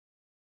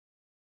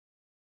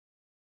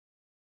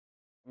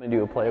I'm gonna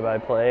do a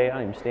play-by-play.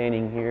 I'm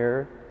standing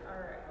here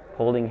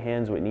holding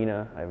hands with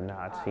Nina. I have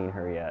not seen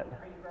her yet.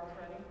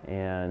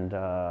 And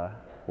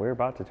we're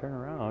about to turn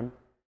around.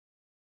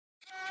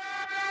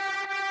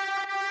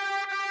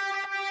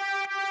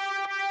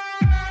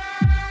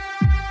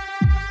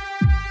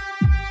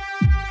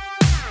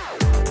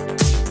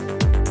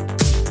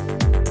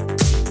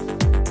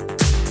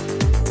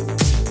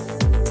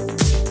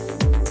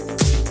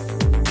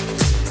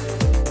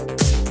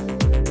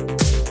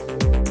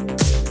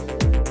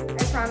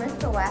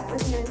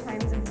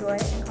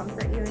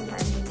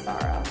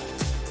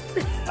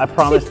 I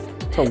promise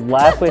to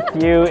laugh with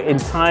you in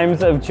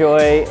times of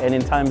joy and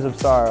in times of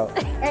sorrow.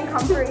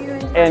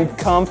 And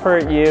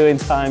comfort you in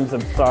times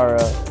of sorrow.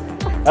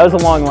 That was a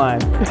long line.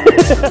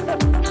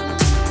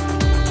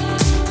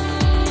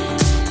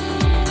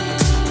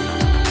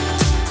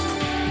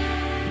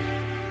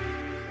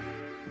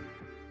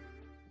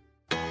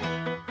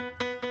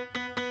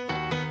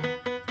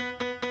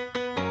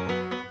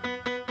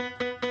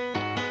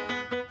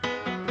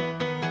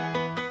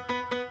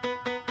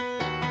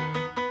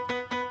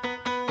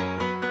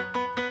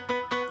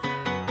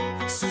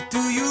 So do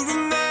you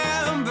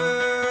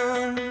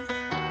remember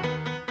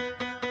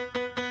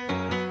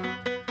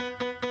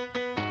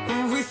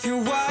with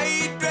your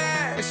white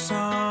dress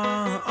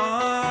on?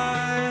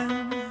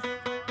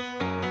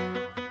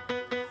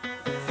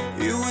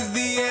 It was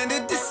the end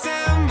of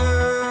December.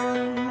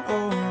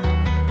 Oh.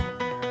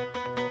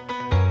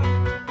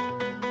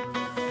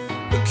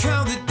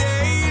 Count the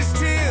days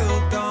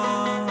till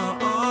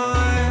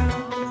dawn.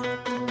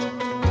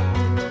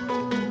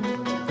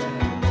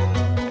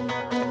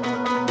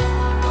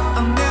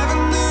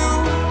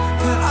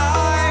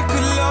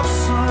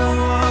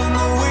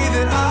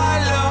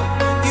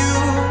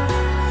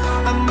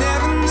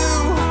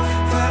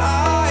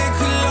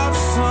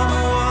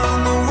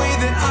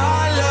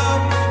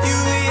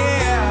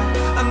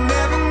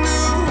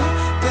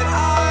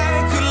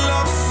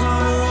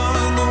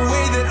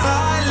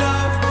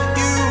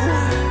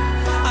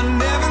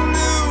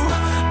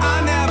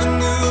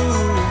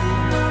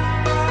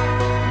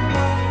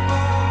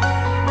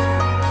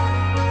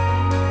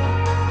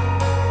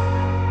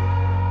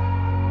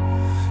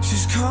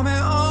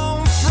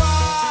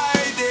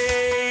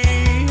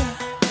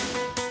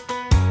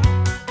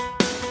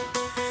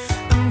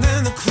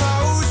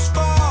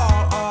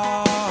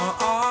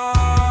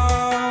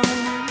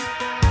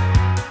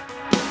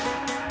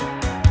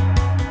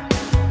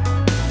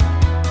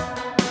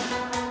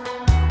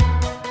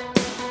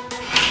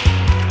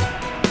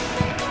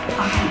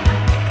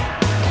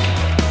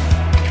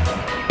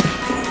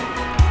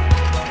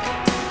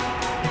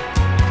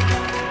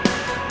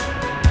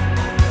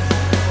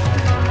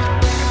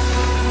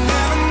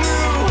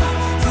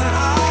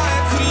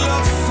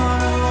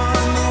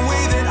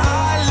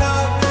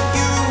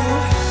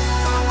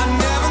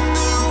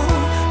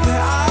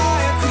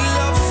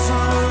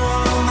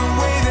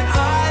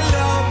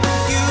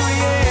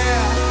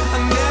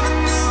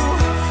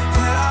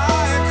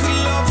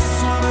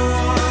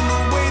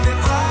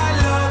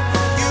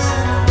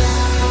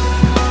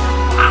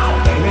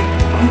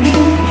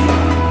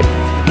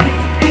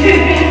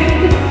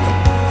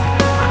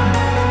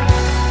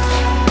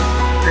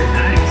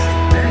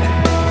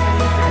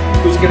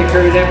 Who's going to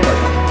carry that part?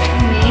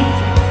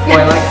 Me. Oh,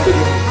 I like it.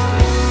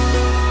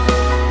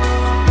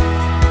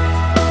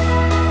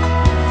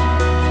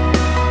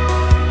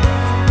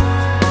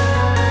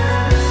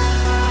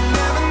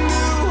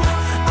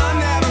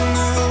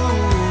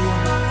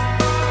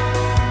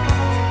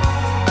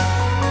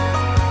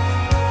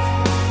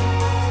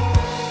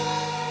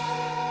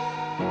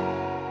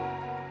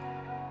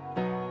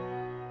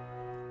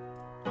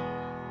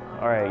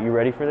 All right, you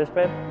ready for this,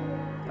 babe?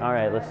 All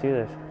right, let's do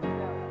this.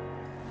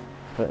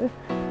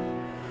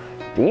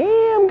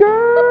 Damn,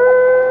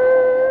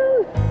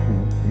 girl!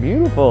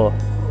 Beautiful.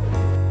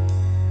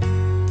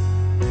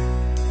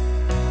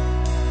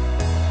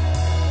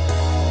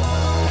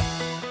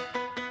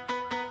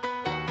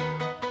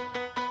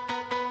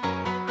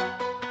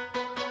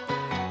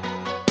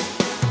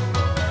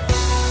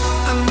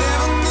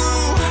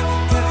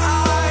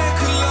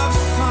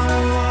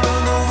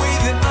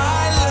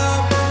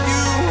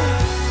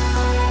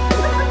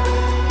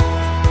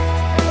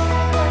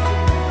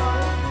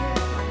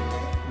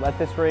 Let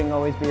this ring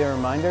always be a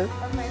reminder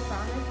Of my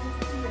promises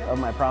to you. of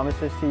my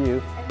promises to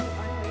you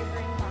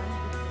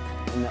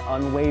And the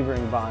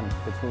unwavering bond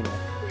between us.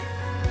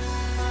 and the unwavering bond between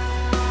us.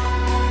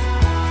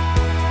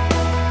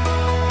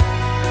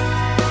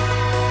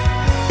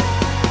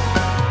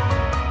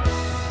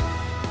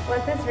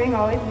 Let this ring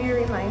always be a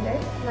reminder.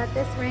 Let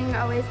this ring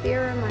always be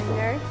a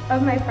reminder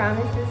Of my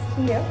promises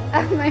to you.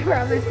 of my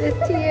promises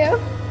to you.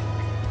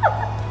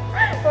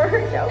 For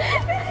her joke.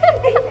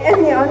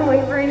 And the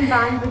unwavering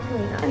bond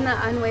between us. And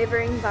the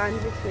unwavering bond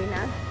between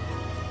us.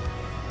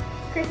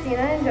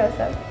 Christina and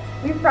Joseph,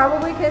 we've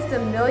probably kissed a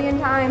million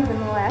times in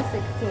the last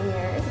 16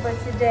 years, but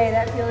today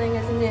that feeling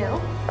is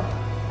new.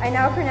 I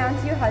now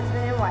pronounce you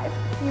husband and wife.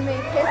 You may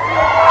kiss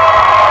me.